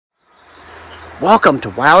Welcome to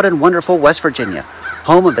wild and wonderful West Virginia,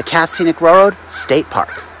 home of the Cass Scenic Railroad State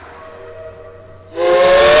Park.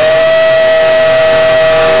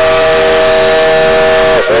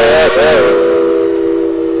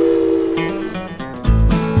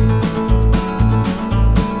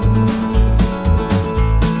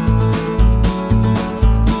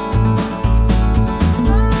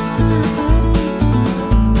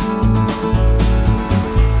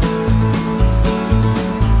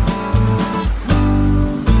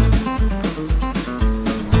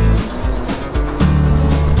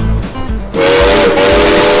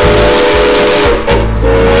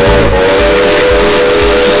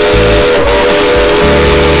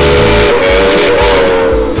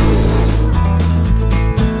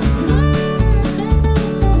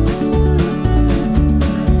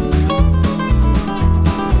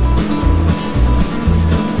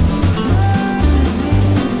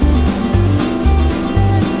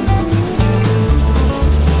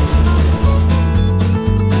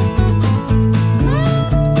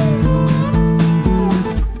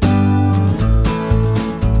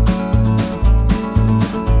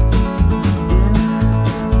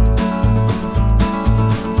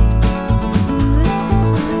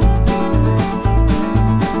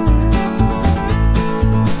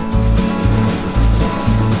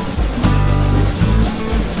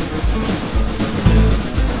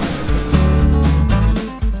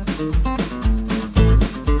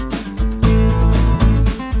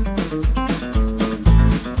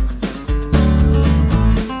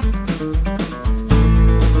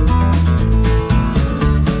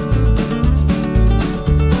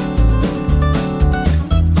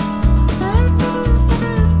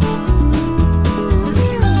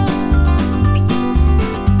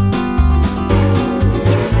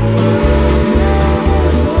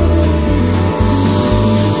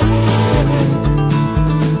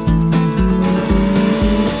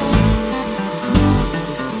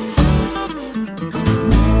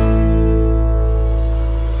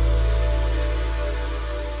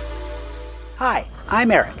 Hi,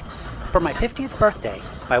 I'm Eric. For my 50th birthday,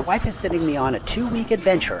 my wife is sending me on a 2-week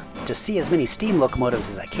adventure to see as many steam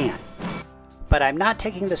locomotives as I can. But I'm not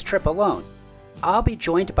taking this trip alone. I'll be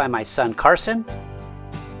joined by my son Carson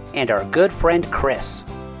and our good friend Chris.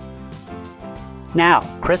 Now,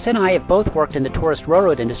 Chris and I have both worked in the tourist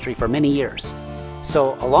railroad industry for many years.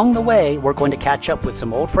 So along the way, we're going to catch up with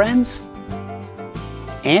some old friends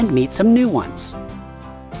and meet some new ones.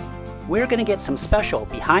 We're going to get some special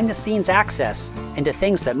behind-the-scenes access into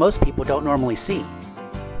things that most people don't normally see,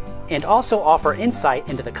 and also offer insight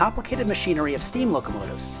into the complicated machinery of steam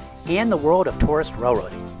locomotives and the world of tourist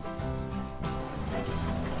railroading.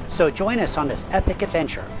 So join us on this epic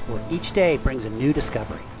adventure where each day brings a new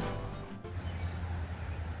discovery.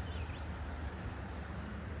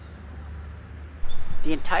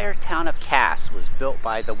 The entire town of Cass was built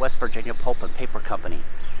by the West Virginia Pulp and Paper Company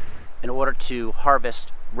in order to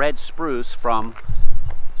harvest red spruce from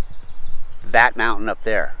that mountain up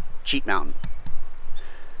there, Cheat Mountain.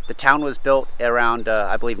 The town was built around,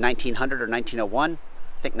 I believe, 1900 or 1901.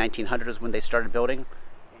 I think 1900 is when they started building.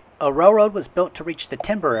 A railroad was built to reach the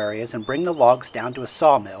timber areas and bring the logs down to a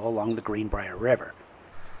sawmill along the Greenbrier River.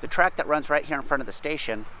 The track that runs right here in front of the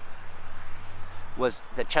station was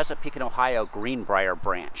the Chesapeake and Ohio Greenbrier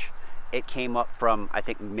branch. It came up from, I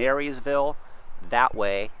think, Marysville that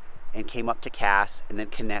way, and came up to Cass, and then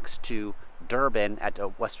connects to Durban at the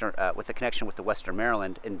western, with a connection with the Western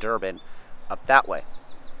Maryland in Durban up that way.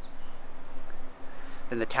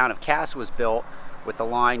 Then the town of Cass was built with the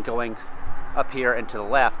line going up here and to the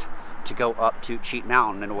left to go up to Cheat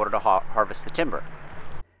Mountain in order to harvest the timber.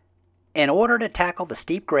 In order to tackle the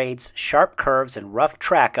steep grades, sharp curves, and rough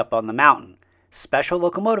track up on the mountain, special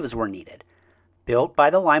locomotives were needed. Built by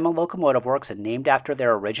the Lima Locomotive Works and named after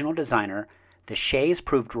their original designer, the shays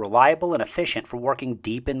proved reliable and efficient for working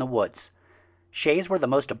deep in the woods. Shays were the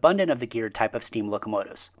most abundant of the geared type of steam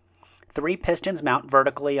locomotives. 3 pistons mount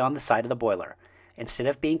vertically on the side of the boiler. Instead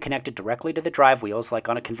of being connected directly to the drive wheels like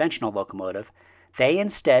on a conventional locomotive, they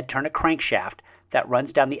instead turn a crankshaft that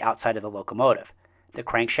runs down the outside of the locomotive. The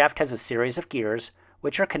crankshaft has a series of gears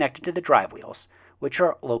which are connected to the drive wheels, which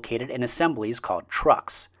are located in assemblies called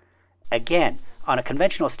trucks. Again, on a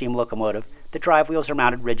conventional steam locomotive, the drive wheels are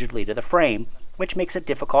mounted rigidly to the frame, which makes it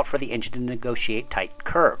difficult for the engine to negotiate tight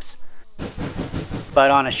curves.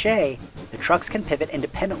 But on a shay, the trucks can pivot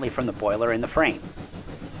independently from the boiler and the frame.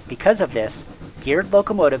 Because of this, geared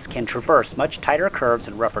locomotives can traverse much tighter curves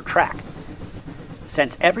and rougher track.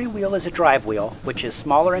 Since every wheel is a drive wheel, which is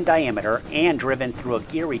smaller in diameter and driven through a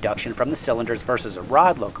gear reduction from the cylinders versus a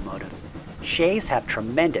rod locomotive, shays have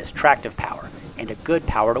tremendous tractive power and a good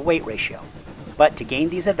power-to-weight ratio. But to gain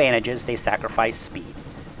these advantages, they sacrifice speed.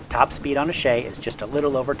 Top speed on a Shay is just a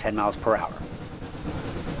little over 10 miles per hour.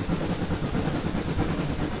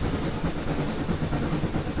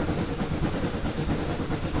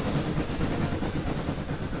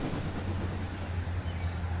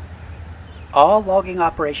 All logging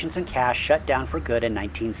operations in Cass shut down for good in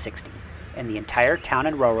 1960, and the entire town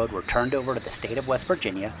and railroad were turned over to the state of West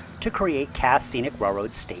Virginia to create Cass Scenic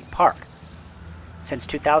Railroad State Park. Since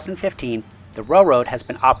 2015, the railroad has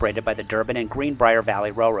been operated by the Durbin and Greenbrier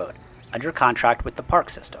Valley Railroad, under contract with the park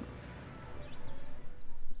system.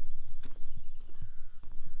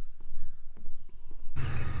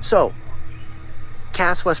 So,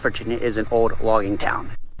 Cass, West Virginia is an old logging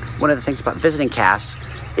town. One of the things about visiting Cass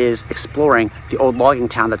is exploring the old logging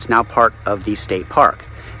town that's now part of the state park.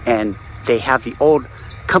 And they have the old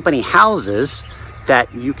company houses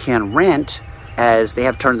that you can rent, as they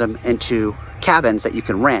have turned them into cabins that you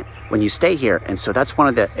can rent when you stay here. And so that's one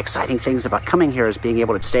of the exciting things about coming here, is being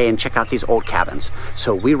able to stay and check out these old cabins.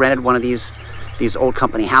 So we rented one of these old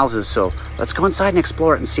company houses. So let's go inside and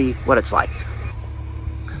explore it and see what it's like.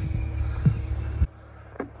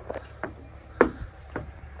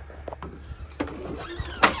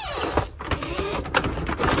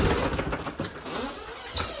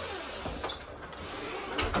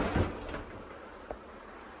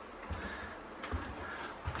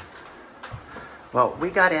 Well, we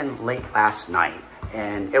got in late last night,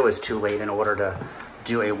 and it was too late in order to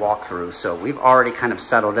do a walkthrough, so we've already kind of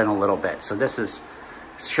settled in a little bit. So this is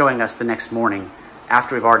showing us the next morning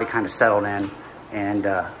after we've already kind of settled in, and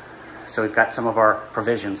so we've got some of our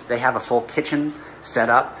provisions. They have a full kitchen set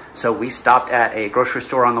up, so we stopped at a grocery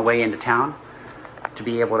store on the way into town to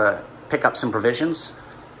be able to pick up some provisions.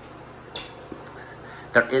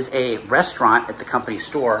 There is a restaurant at the company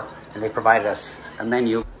store, and they provided us a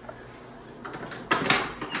menu.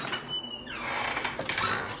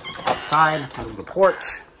 Outside, a little porch,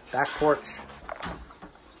 back porch,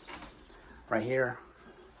 right here.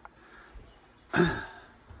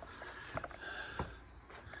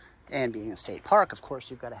 And being a state park, of course,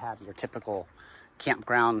 you've got to have your typical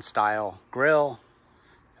campground style grill,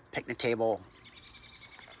 picnic table.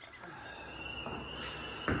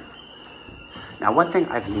 Now, one thing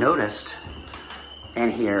I've noticed in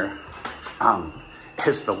here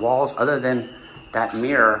is the walls, other than that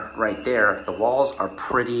mirror right there, the walls are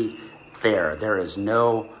pretty bare. There is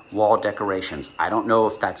no wall decorations. I don't know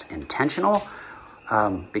if that's intentional,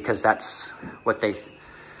 because that's what they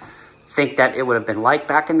think that it would have been like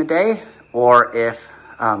back in the day, or if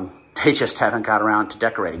they just haven't got around to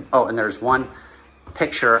decorating. Oh, and there's one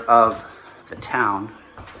picture of the town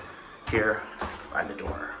here by the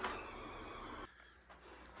door.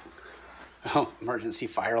 Oh, emergency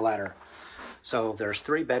fire ladder. So there's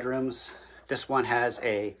 3 bedrooms. This one has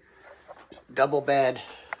a double bed.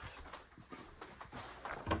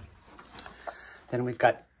 Then we've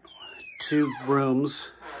got 2 rooms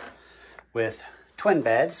with twin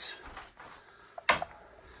beds.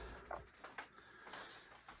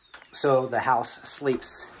 So the house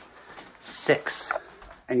sleeps 6.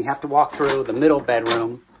 And you have to walk through the middle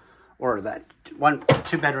bedroom, or that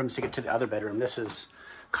 2 bedrooms to get to the other bedroom. This is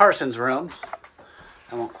Carson's room.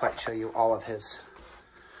 I won't quite show you all of his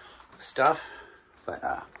stuff, but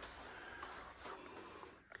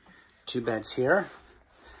 2 beds here.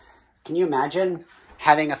 Can you imagine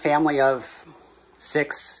having a family of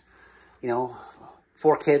 6,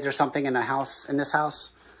 4 kids or something in this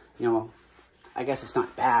house? I guess it's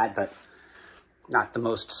not bad, but not the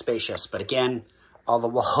most spacious. But again, all the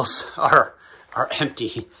walls are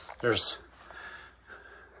empty. There's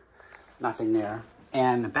nothing there.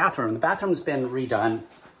 And the bathroom's been redone.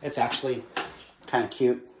 It's actually kind of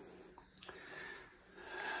cute.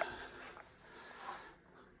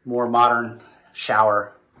 More modern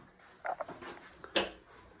shower.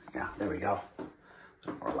 Yeah, there we go. A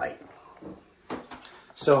little more light.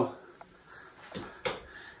 So,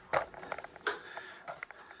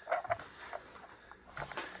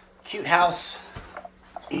 cute house.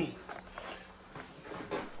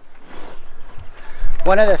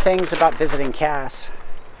 One of the things about visiting Cass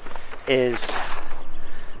is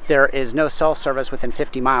there is no cell service within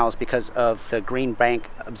 50 miles because of the Green Bank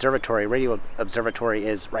Observatory. Radio Observatory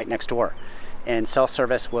is right next door, and cell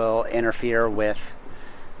service will interfere with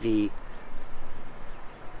the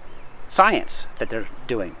science that they're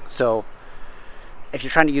doing. So if you're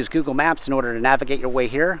trying to use Google Maps in order to navigate your way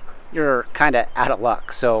here, you're kind of out of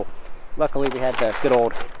luck. So luckily we had the good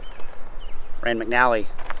old Rand McNally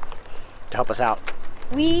to help us out.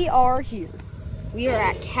 We are here. We are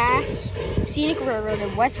at Cass Scenic Railroad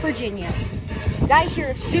in West Virginia. Got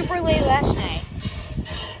here super late last night,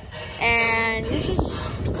 and And this is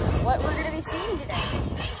what we're going to be seeing today.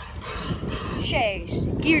 Shays,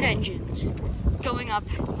 geared engines, going up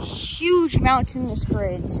huge mountainous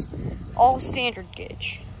grades, all standard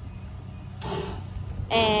gauge.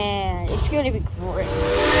 And it's going to be great.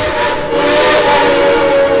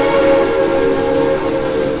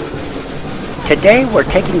 Today we're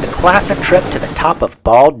taking the classic trip to the top of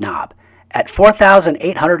Bald Knob. At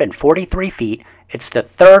 4,843 feet, it's the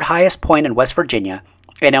third highest point in West Virginia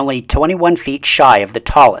and only 21 feet shy of the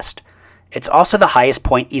tallest. It's also the highest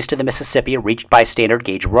point east of the Mississippi reached by a standard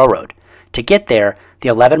gauge railroad. To get there, the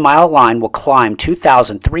 11-mile line will climb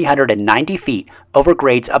 2,390 feet over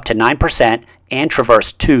grades up to 9% and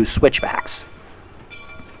traverse 2 switchbacks.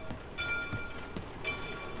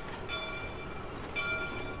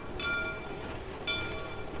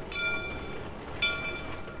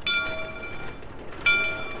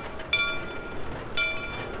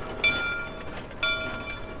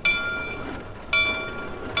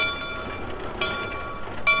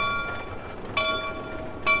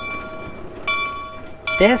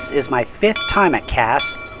 This is my 5th time at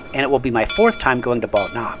Cass, and it will be my 4th time going to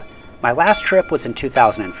Bald Knob. My last trip was in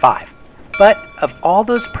 2005. But of all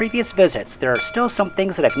those previous visits, there are still some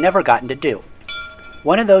things that I've never gotten to do.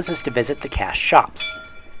 One of those is to visit the Cass shops.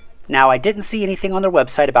 Now, I didn't see anything on their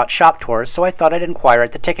website about shop tours, so I thought I'd inquire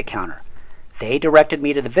at the ticket counter. They directed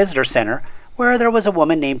me to the visitor center, where there was a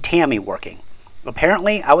woman named Tammy working.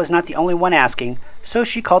 Apparently, I was not the only one asking, so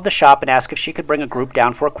she called the shop and asked if she could bring a group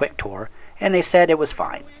down for a quick tour, and they said it was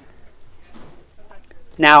fine.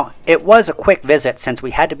 Now, it was a quick visit since we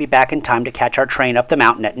had to be back in time to catch our train up the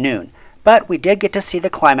mountain at noon, but we did get to see the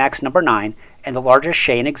Climax number 9 and the largest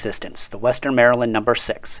shay in existence, the Western Maryland number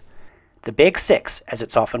 6. The Big 6, as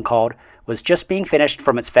it's often called, was just being finished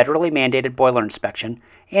from its federally mandated boiler inspection,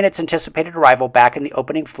 and its anticipated arrival back in the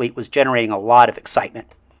opening fleet was generating a lot of excitement.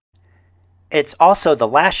 It's also the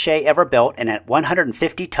last shay ever built, and at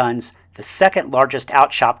 150 tons, the second largest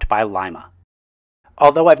outshopped by Lima.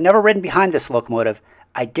 Although I've never ridden behind this locomotive,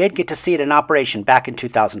 I did get to see it in operation back in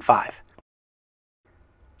 2005.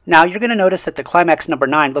 Now you're going to notice that the Climax number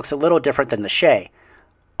 9 looks a little different than the shay,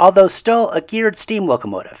 although still a geared steam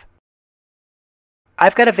locomotive.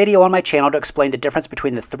 I've got a video on my channel to explain the difference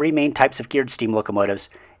between the 3 main types of geared steam locomotives,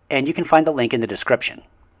 and you can find the link in the description.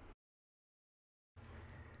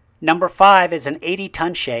 Number 5 is an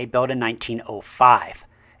 80-ton shay built in 1905.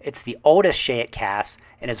 It's the oldest shay at Cass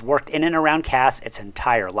and has worked in and around Cass its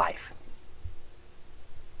entire life.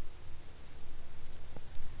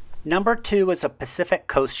 Number 2 is a Pacific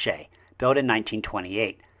Coast shay, built in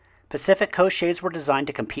 1928. Pacific Coast shays were designed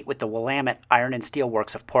to compete with the Willamette Iron and Steel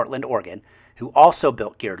Works of Portland, Oregon, who also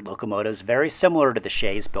built geared locomotives very similar to the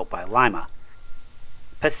shays built by Lima.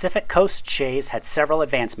 Pacific Coast shays had several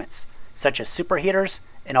advancements, such as superheaters,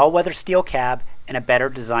 an all-weather steel cab, and a better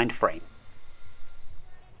designed frame.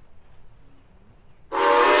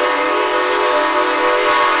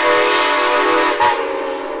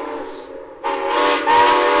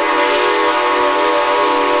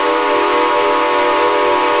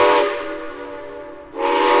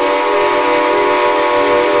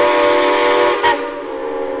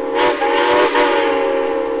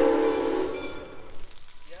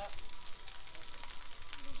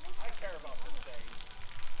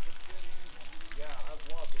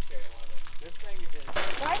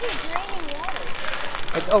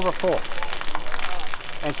 It's over full,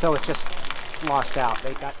 and so it's just sloshed out.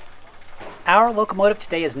 Our locomotive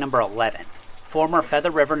today is number 11, former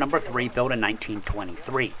Feather River number 3, built in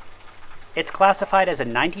 1923. It's classified as a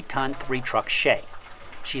 90-ton 3-truck shay.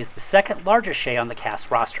 She is the second largest shay on the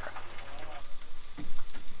Cass roster.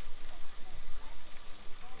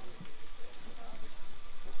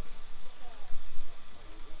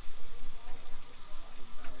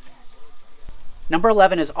 Number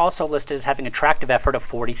 11 is also listed as having a tractive effort of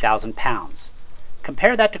 40,000 pounds.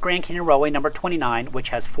 Compare that to Grand Canyon Railway number 29, which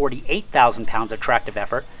has 48,000 pounds of tractive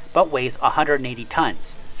effort, but weighs 180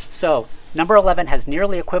 tons. So, number 11 has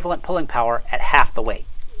nearly equivalent pulling power at half the weight.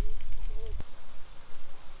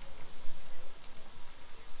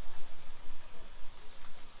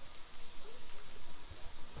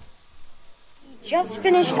 Just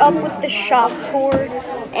finished up with the shop tour,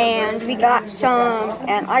 and I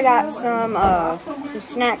got some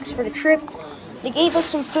snacks for the trip. They gave us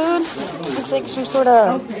some food. Looks like some sort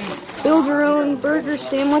of build your own burger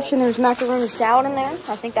sandwich, and there's macaroni salad in there.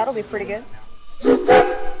 I think that'll be pretty good.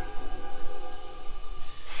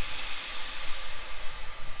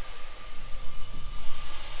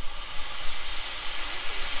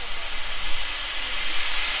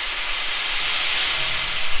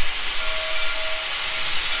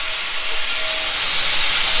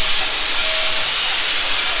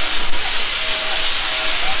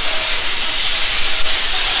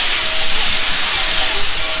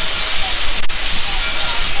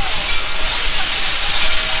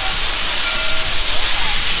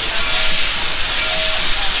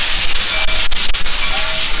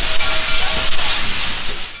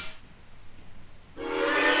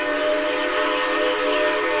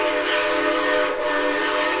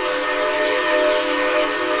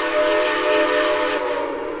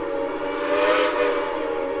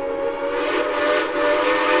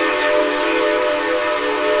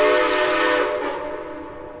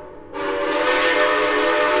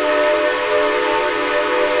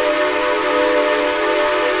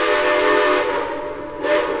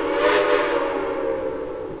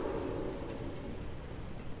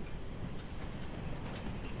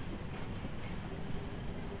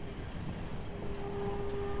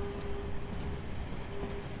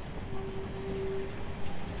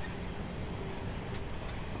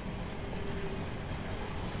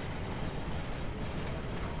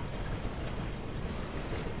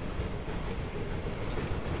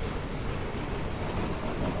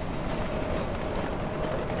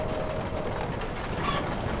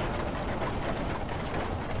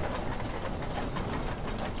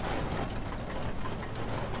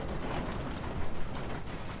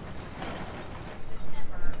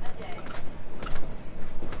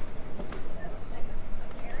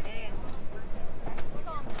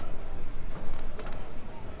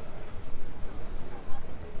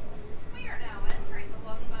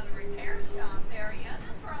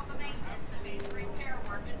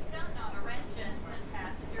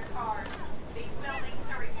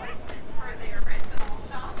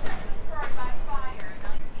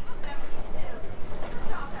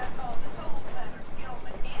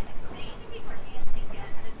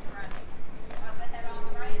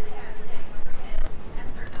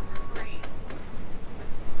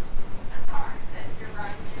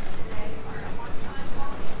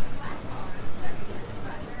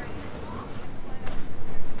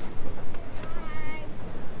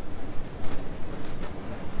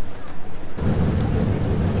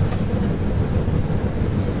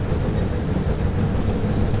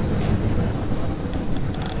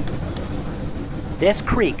 This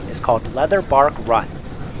creek is called Leather Bark Run.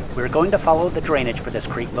 We're going to follow the drainage for this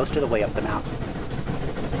creek most of the way up the mountain.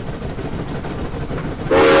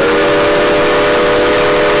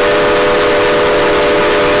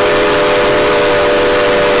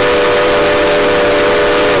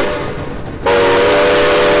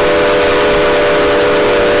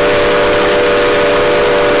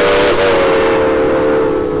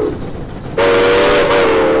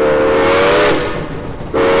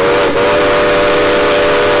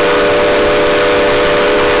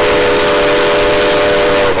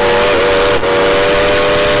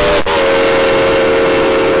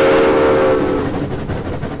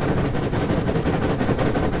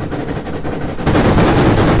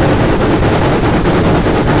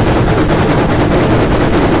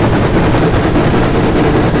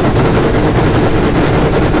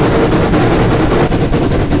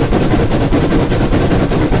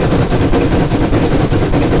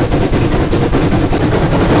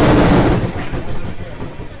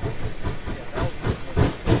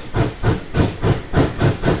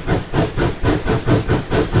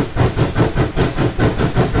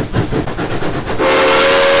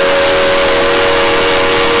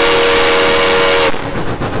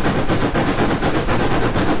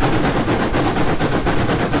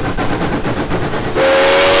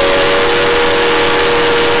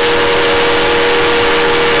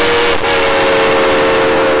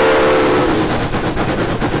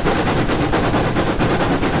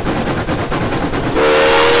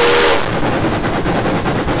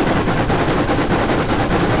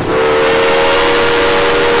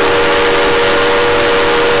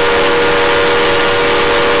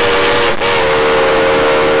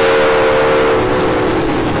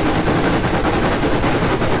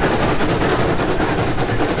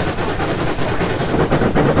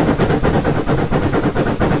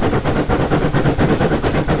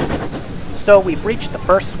 So we've reached the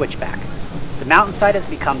first switchback. The mountainside has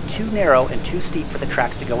become too narrow and too steep for the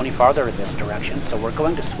tracks to go any farther in this direction, so we're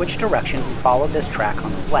going to switch directions and follow this track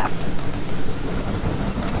on the left.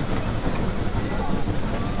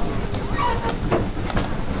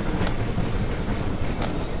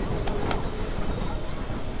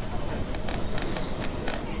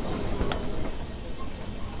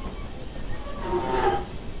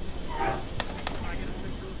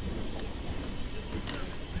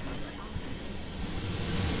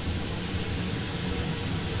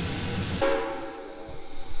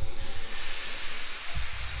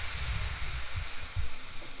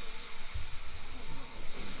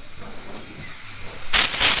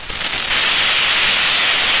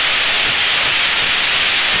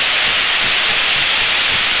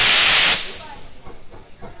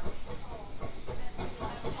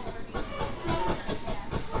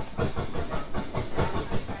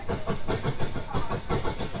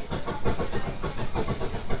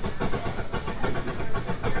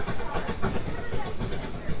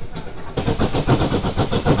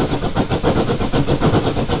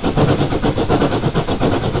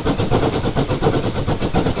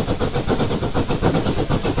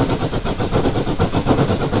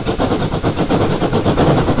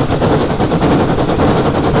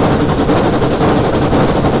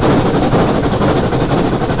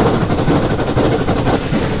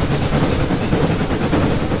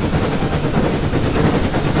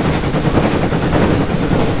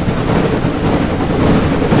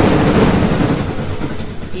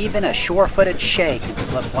 Even a sure-footed shay can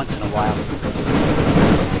slip once in a while.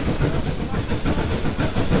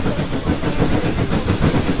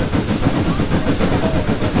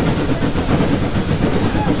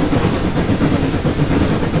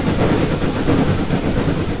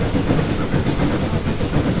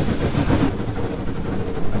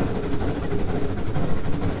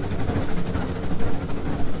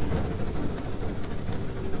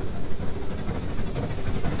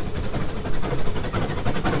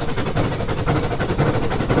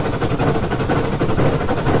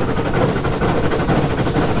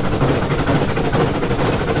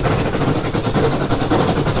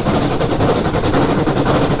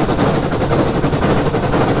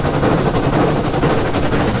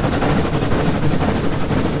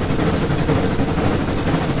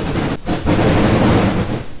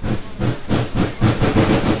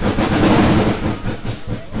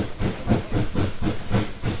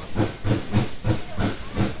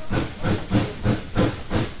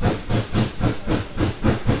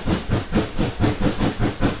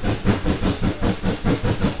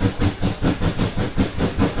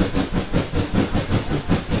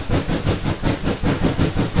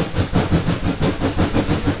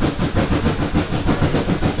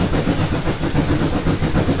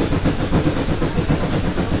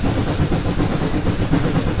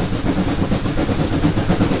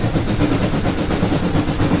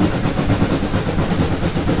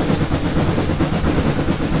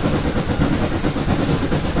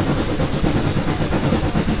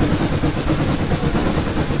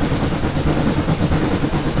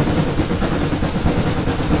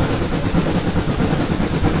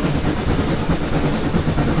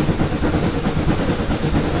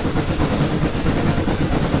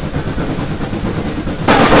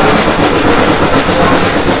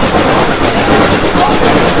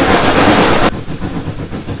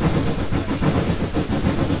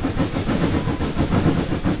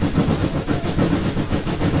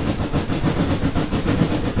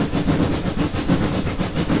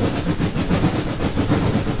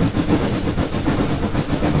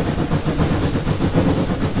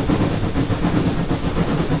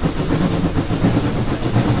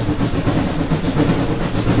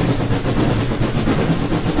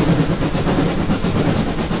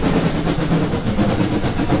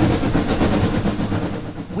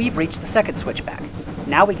 reached the second switchback.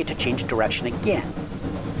 Now we get to change direction again.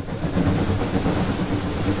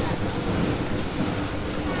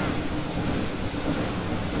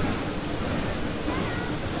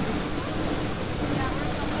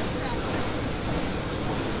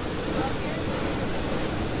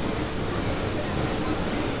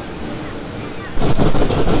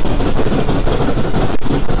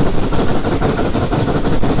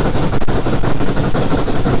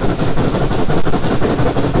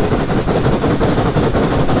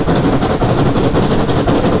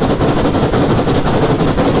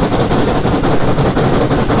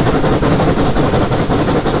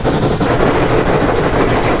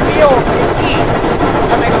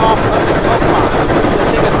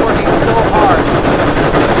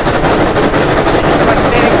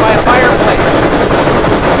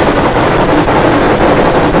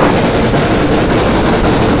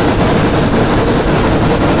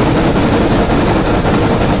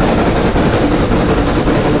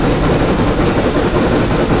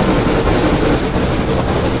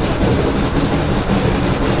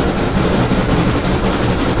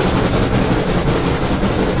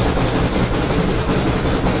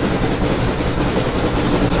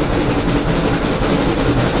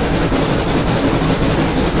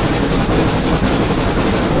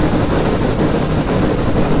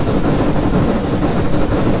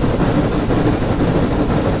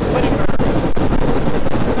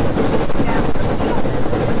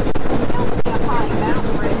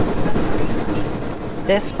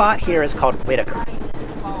 This spot here is called Whitaker.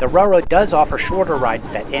 The railroad does offer shorter rides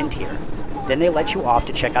that end here. Then they let you off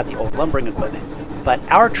to check out the old lumbering equipment. But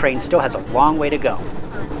our train still has a long way to go.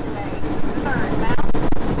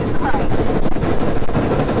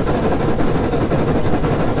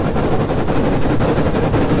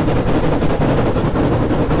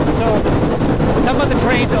 So some of the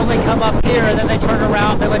trains only come up here and then they turn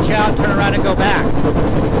around, they let you out, turn around and go back.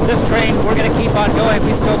 This train, we're going to keep on going.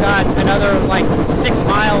 We still got another like 6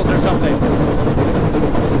 miles or something.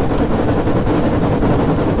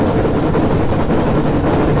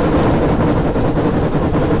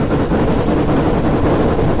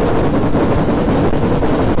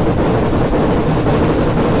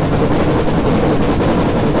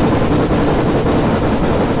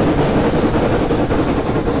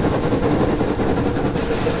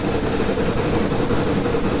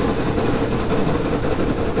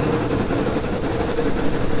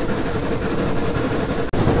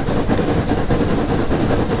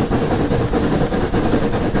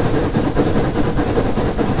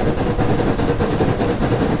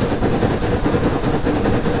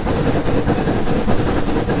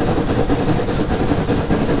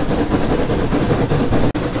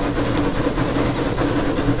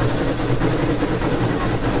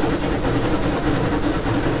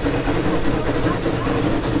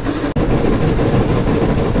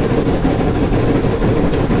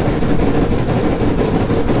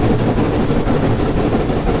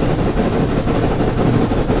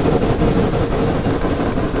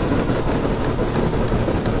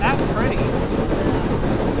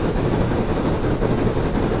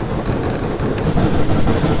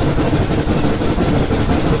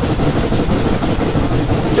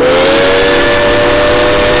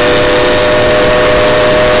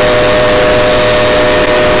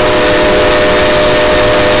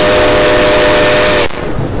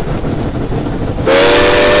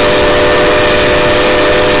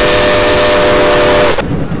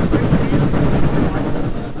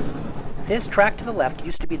 This track to the left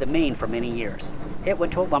used to be the main for many years. It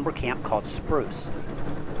went to a lumber camp called Spruce.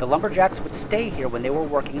 The lumberjacks would stay here when they were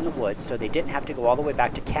working in the woods so they didn't have to go all the way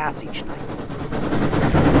back to Cass each night.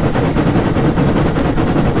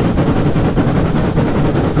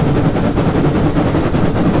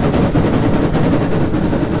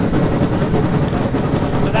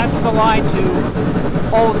 So that's the line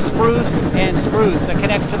to Old Spruce and Spruce that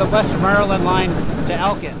connects to the Western Maryland line to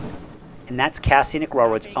Elkins. And that's Cass Scenic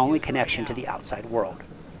Railroad's only connection to the outside world.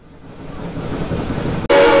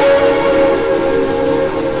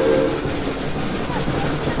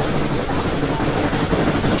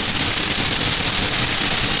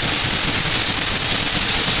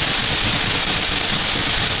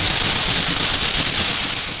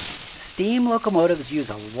 Steam locomotives use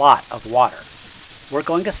a lot of water. We're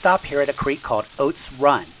going to stop here at a creek called Oats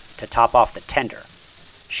Run to top off the tender.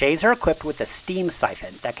 Shays are equipped with a steam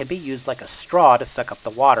siphon that can be used like a straw to suck up the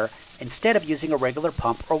water instead of using a regular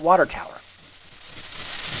pump or water tower.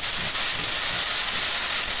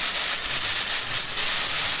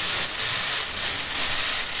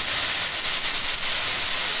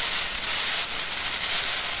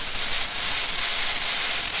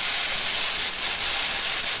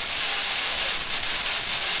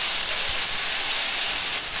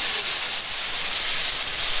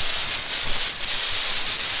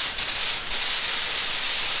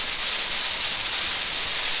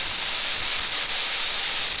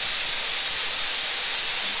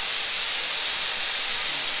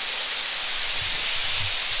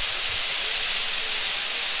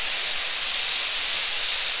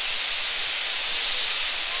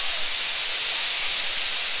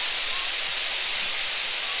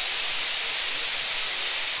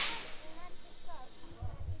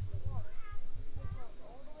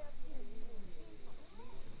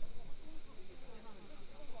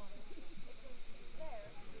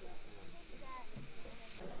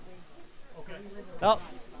 Oh,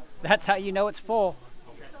 that's how you know it's full.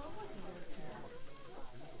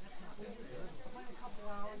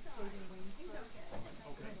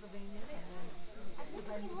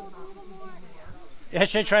 Yeah,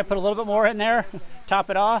 should I try to put a little bit more in there? Top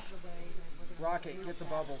it off? Rocket, get the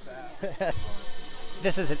bubbles out.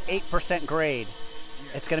 This is an 8% grade.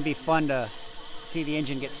 It's going to be fun to see the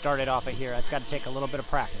engine get started off of here. It's got to take a little bit of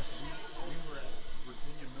practice.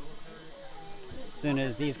 As soon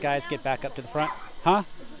as these guys get back up to the front. Huh?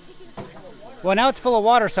 Well, now it's full of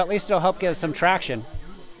water, so at least it'll help give some traction.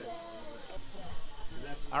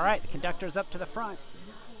 All right, the conductor's up to the front.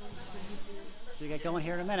 So you get going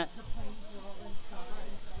here in a minute.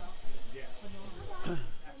 There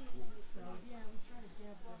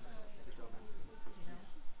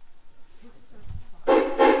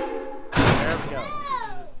we go.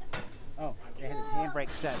 Oh, they had the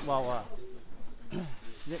handbrake set while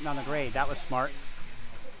sitting on the grade. That was smart.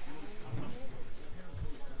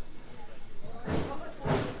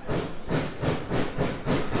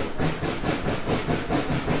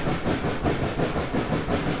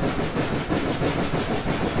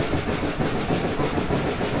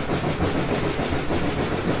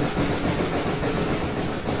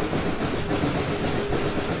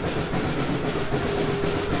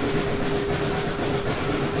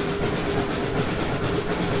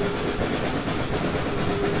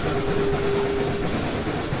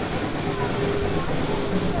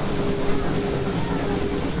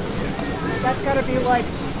 That's got to be like,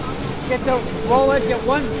 get the roll it, get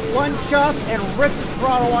one chuck and rip the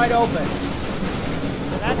throttle wide open.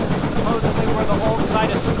 So that's supposedly where the old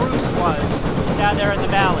site of Spruce was, down there in the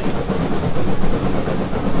valley.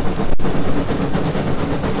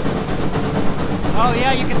 Oh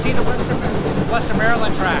yeah, you can see the Western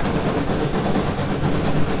Maryland tracks.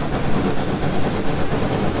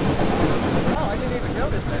 Oh, I didn't even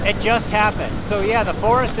notice that. It just happened. So yeah, the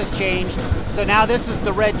forest has changed. So now this is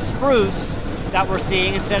the red spruce that we're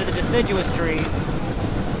seeing instead of the deciduous trees.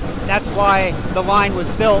 That's why the line was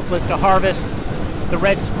built, was to harvest the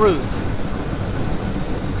red spruce.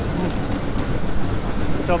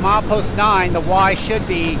 So milepost 9, the Y should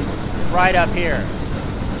be right up here.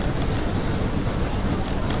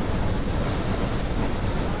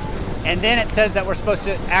 And then it says that we're supposed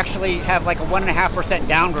to actually have like a 1.5%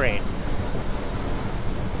 downgrade.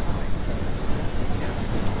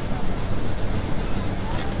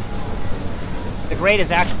 The grade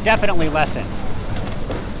is actually definitely lessened.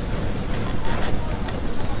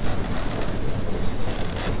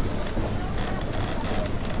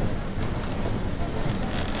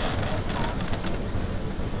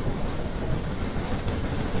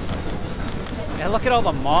 And look at all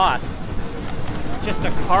the moss. Just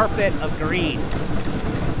a carpet of green.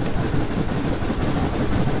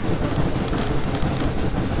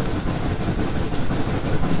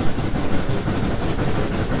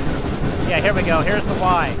 Yeah, here we go. Here's the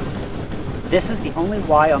Y. This is the only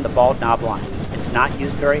Y on the bald knob line. It's not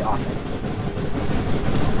used very often.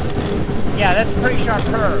 Yeah, that's a pretty sharp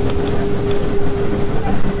curve.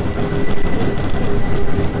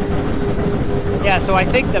 Yeah, so I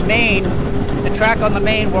think the track on the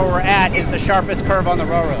main where we're at is the sharpest curve on the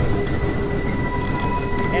railroad.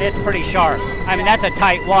 And it's pretty sharp. I mean, that's a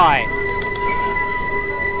tight Y.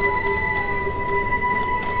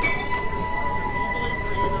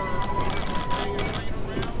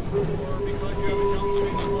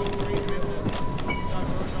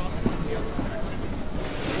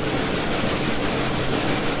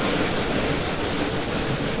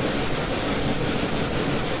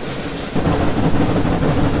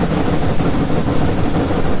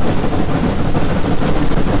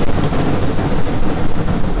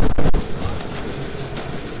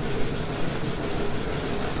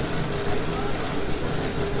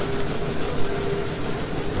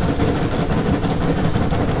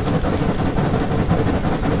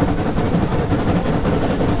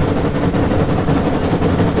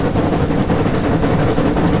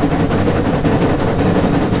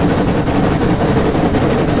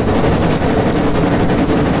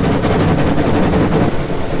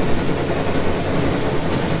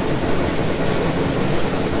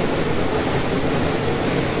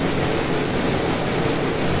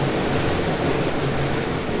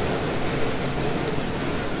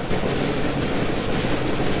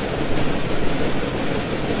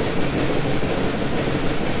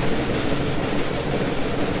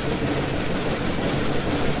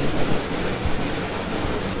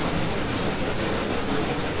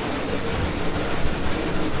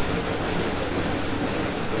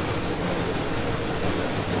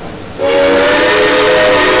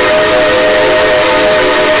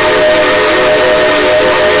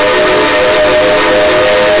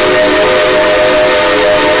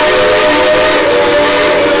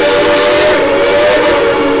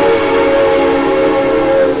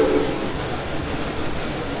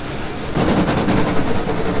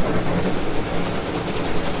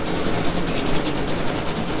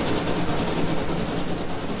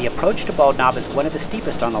 The approach to Bald Knob is one of the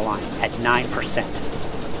steepest on the line at 9%.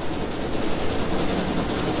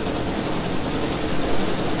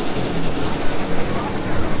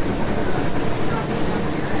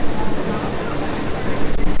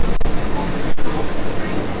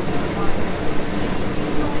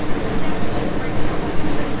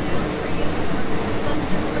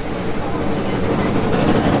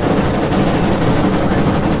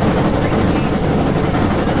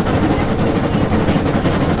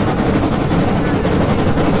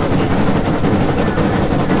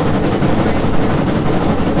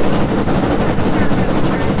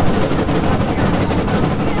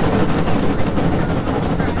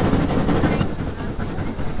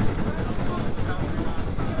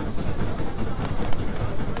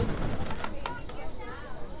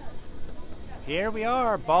 Here we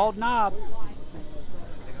are, Bald Knob.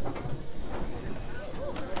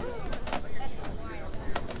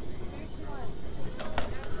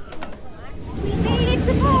 We made it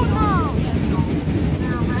to Bald Knob.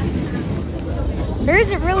 There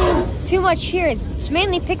isn't really too much here. It's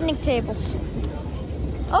mainly picnic tables.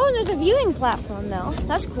 Oh, there's a viewing platform though.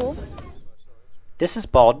 That's cool. This is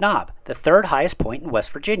Bald Knob, the third highest point in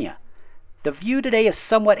West Virginia. The view today is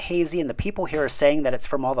somewhat hazy, and the people here are saying that it's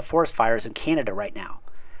from all the forest fires in Canada right now.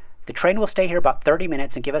 The train will stay here about 30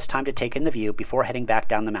 minutes and give us time to take in the view before heading back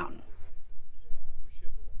down the mountain.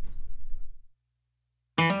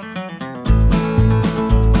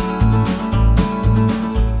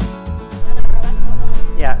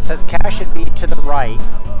 Yeah, it says Cass should be to the right.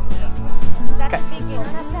 Is that the big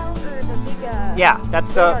internet tower or the big Yeah,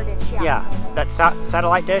 that's the radar dish? yeah, that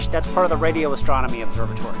satellite dish. That's part of the Radio Astronomy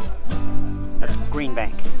Observatory. That's Green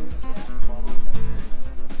Bank.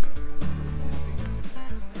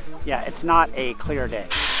 Yeah, it's not a clear day.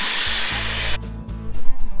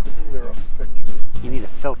 Clear up the picture. You need a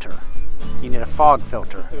filter. You need a fog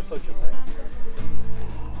filter. Is there such a thing?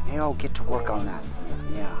 You'll get to work on that.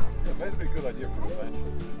 Yeah. It might be a good idea for the bench.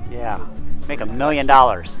 Yeah. Make $1 million.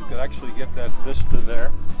 You could actually get that vista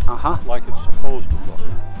there Uh-huh. like it's supposed to look.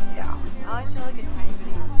 Yeah. I saw like a tiny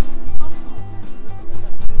video.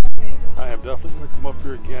 I am definitely going to come up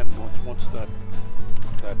here again once that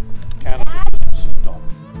canopy business is done.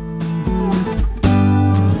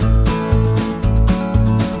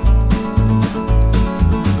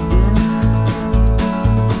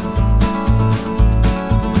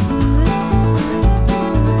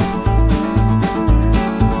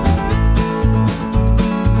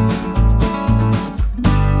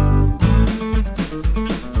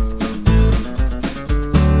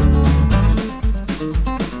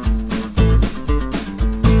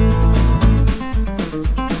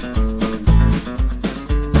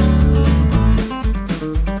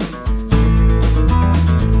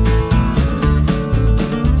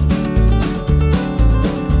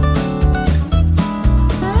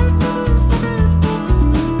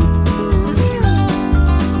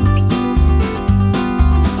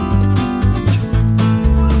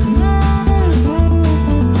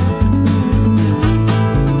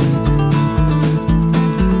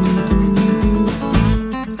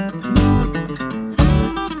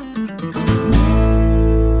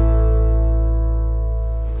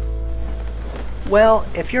 Well,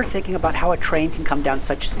 if you're thinking about how a train can come down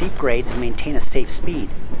such steep grades and maintain a safe speed,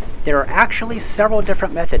 there are actually several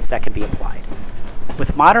different methods that can be applied.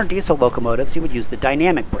 With modern diesel locomotives, you would use the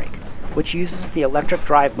dynamic brake, which uses the electric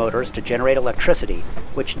drive motors to generate electricity,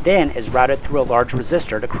 which then is routed through a large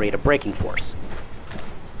resistor to create a braking force.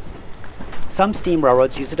 Some steam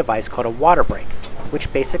railroads use a device called a water brake,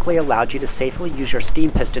 which basically allowed you to safely use your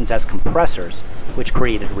steam pistons as compressors, which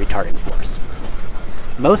created a retarding force.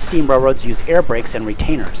 Most steam railroads use air brakes and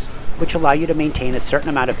retainers, which allow you to maintain a certain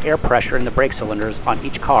amount of air pressure in the brake cylinders on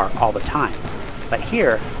each car all the time. But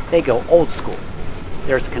here, they go old school.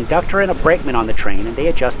 There's a conductor and a brakeman on the train, and they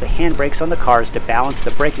adjust the handbrakes on the cars to balance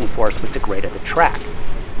the braking force with the grade of the track.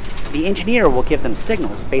 The engineer will give them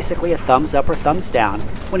signals, basically a thumbs up or thumbs down,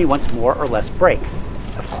 when he wants more or less brake.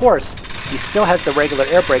 Of course, he still has the regular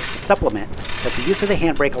air brakes to supplement, but the use of the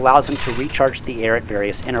handbrake allows him to recharge the air at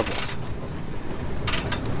various intervals.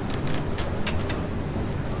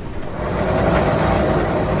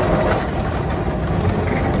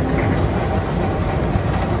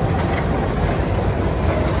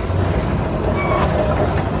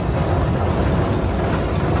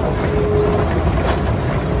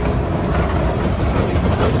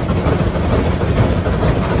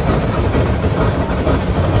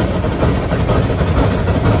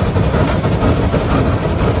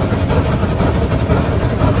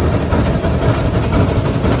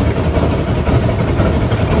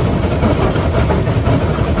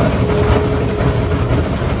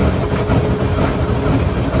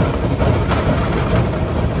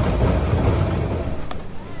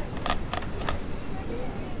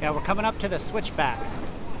 coming up to the switchback.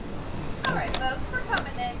 Alright folks, we're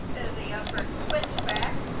coming into the upper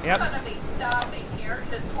switchback. Yep. We're going to be stopping here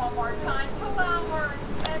just one more time to allow our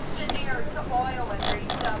engineer to oil and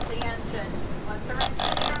grease up the engine. Once our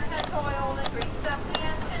engineer has oiled and greased up the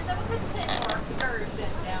engine, then we'll continue our excursion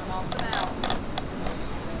down off the mountain.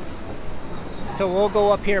 So we'll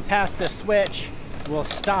go up here past the switch, we'll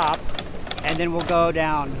stop, and then we'll go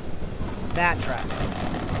down that track.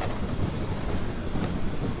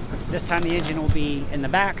 This time the engine will be in the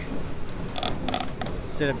back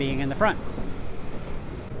instead of being in the front.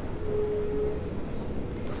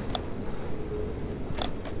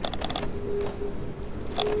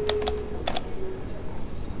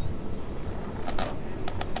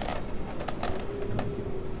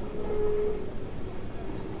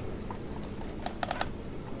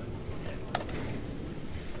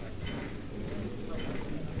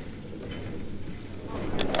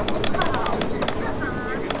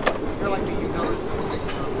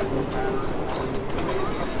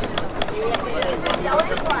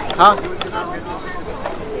 Huh? If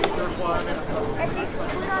they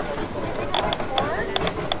split up each individual car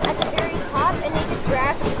at the very top and they did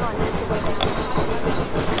gravity runs to go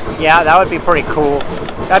down. Yeah, that would be pretty cool.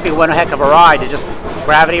 That'd be one heck of a ride to just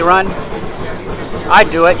gravity run.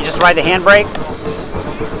 I'd do it. You just ride the handbrake.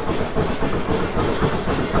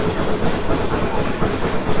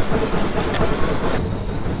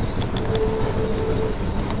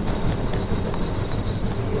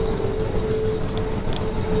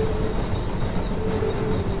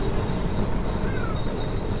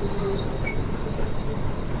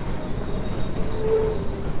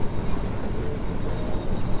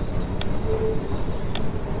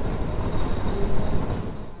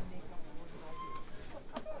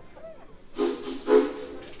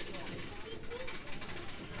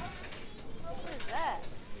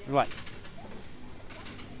 What?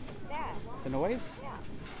 That. The noise? Yeah.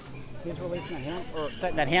 He's releasing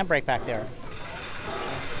setting that handbrake back there.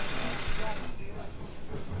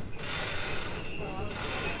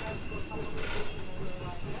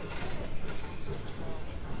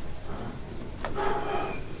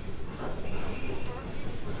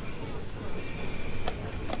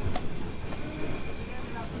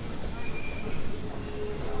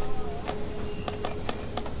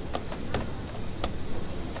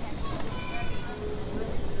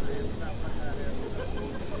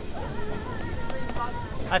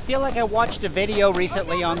 I feel like I watched a video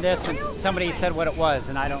recently on this and somebody said what it was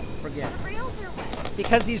and I don't forget. The rails are wet.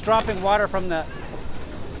 Because he's dropping water from the...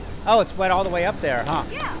 Oh, it's wet all the way up there, huh?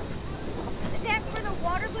 Yeah. Is that for the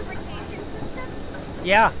water lubrication system?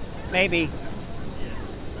 Yeah, maybe.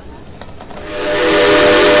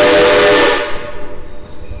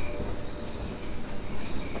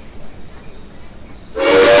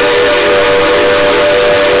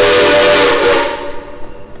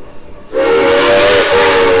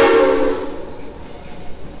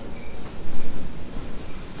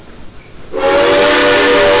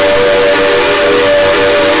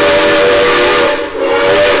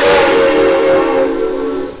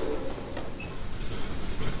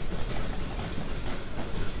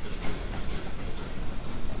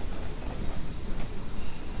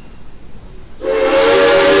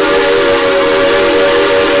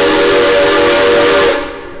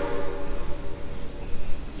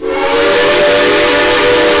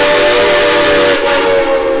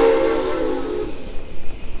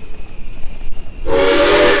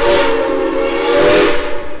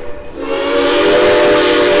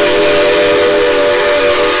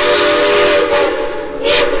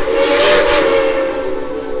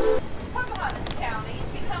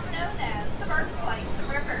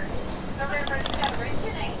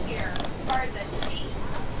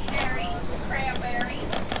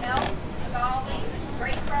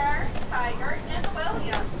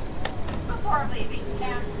 Before leaving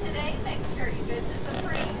camp today, make sure you visit the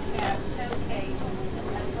free Cass Showcase.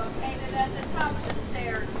 It's located at the top of the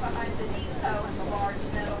stairs behind the depot in the large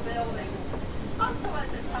metal building. Also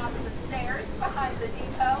at the top of the stairs behind the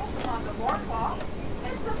depot on the boardwalk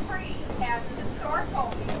is the free Cass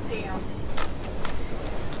Historical Museum.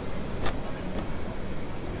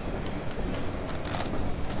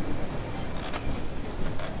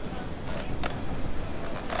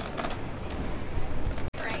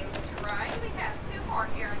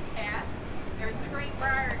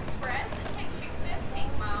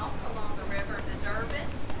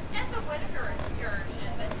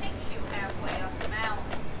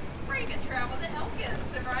 Travel to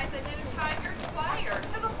Elkins and ride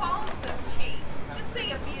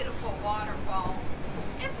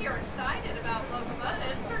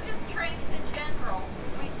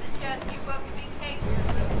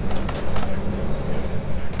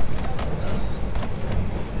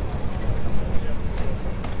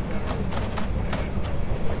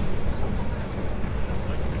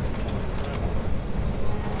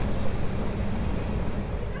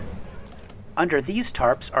Under these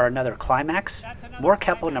tarps are another Climax, more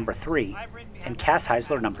Keppel number 3, and Cass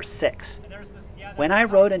number 6. When I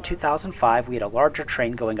rode in 2005, we had a larger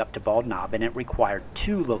train going up to Bald Knob, and it required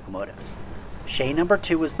 2 locomotives. Shay number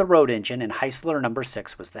 2 was the road engine, and Heisler number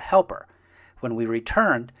 6 was the helper. When we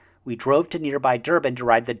returned, we drove to nearby Durban to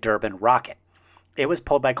ride the Durban Rocket. It was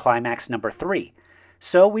pulled by Climax number 3,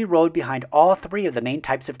 so we rode behind all 3 of the main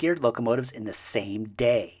types of geared locomotives in the same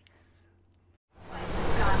day.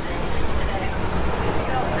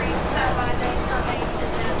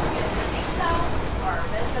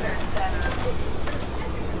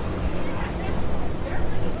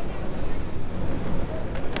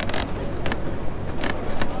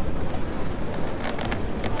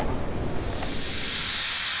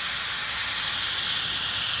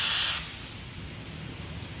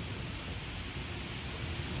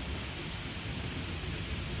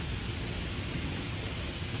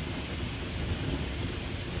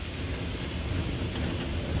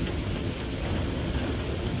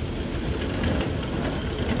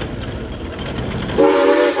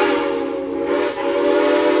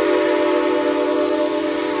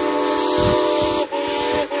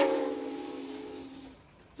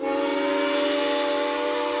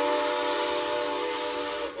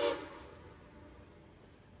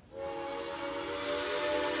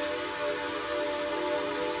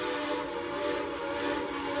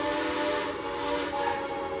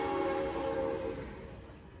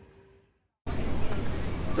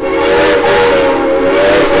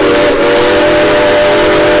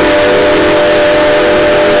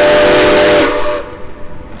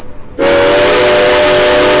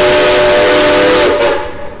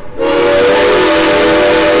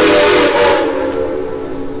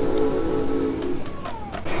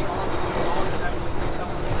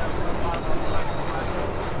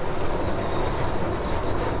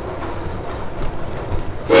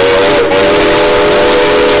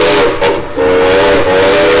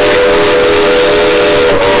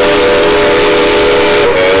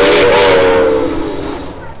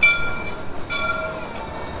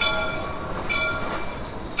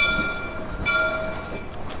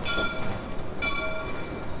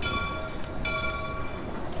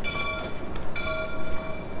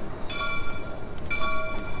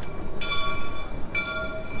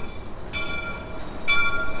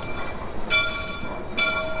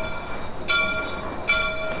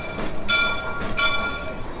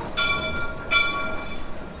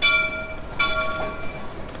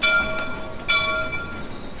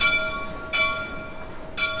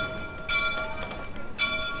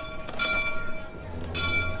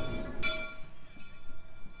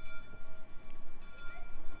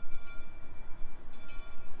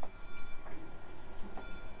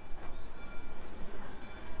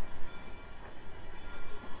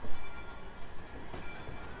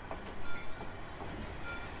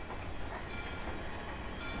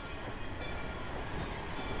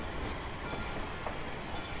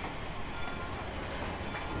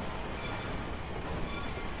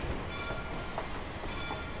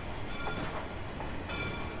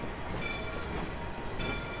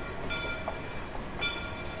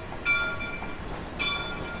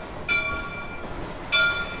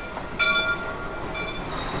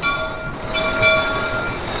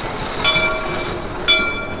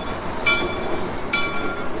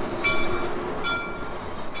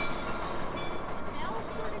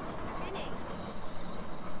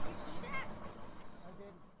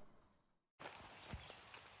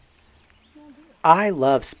 I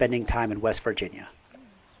love spending time in West Virginia.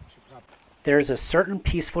 There's a certain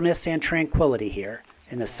peacefulness and tranquility here,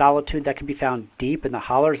 in the solitude that can be found deep in the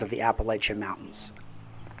hollers of the Appalachian Mountains.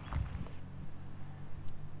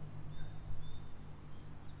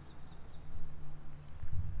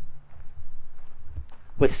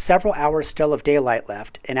 With several hours still of daylight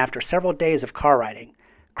left, and after several days of car riding,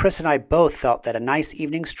 Chris and I both felt that a nice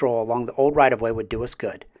evening stroll along the old right-of-way would do us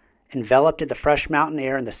good, enveloped in the fresh mountain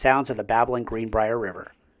air and the sounds of the babbling Greenbrier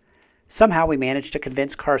River. Somehow we managed to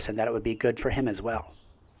convince Carson that it would be good for him as well.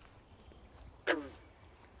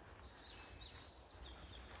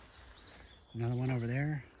 Another one over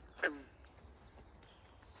there.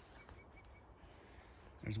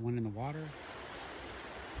 There's one in the water.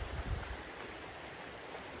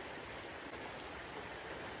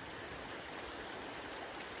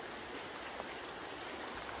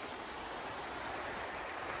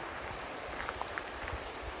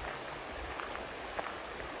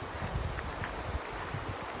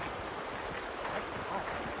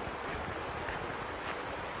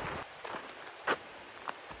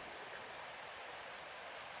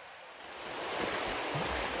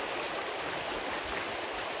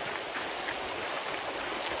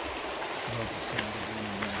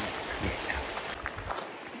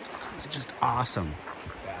 awesome.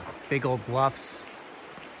 Big old bluffs,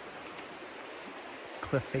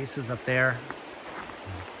 cliff faces up there.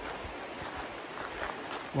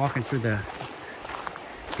 Walking through the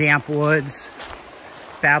damp woods,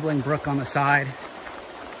 babbling brook on the side.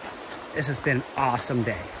 This has been an awesome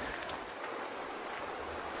day.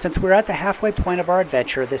 Since we're at the halfway point of our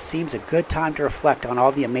adventure, this seems a good time to reflect on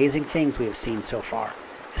all the amazing things we have seen so far,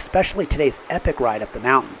 especially today's epic ride up the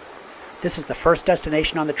mountain. This is the first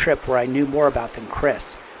destination on the trip where I knew more about than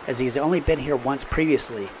Chris, as he's only been here once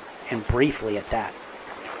previously, and briefly at that.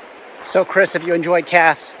 So Chris, have you enjoyed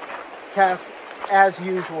Cass? Cass, as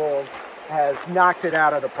usual, has knocked it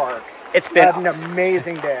out of the park. It's been an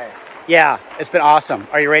amazing day. Yeah, it's been awesome.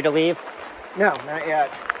 Are you ready to leave? No, not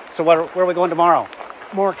yet. So where are we going tomorrow?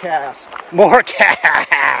 More Cass. More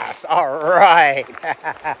Cass! All right.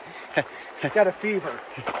 Got a fever.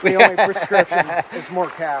 The only prescription is more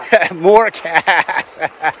Cass. More Cass.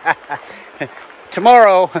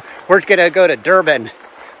 Tomorrow, we're going to go to Durban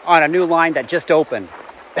on a new line that just opened.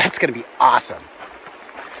 That's going to be awesome.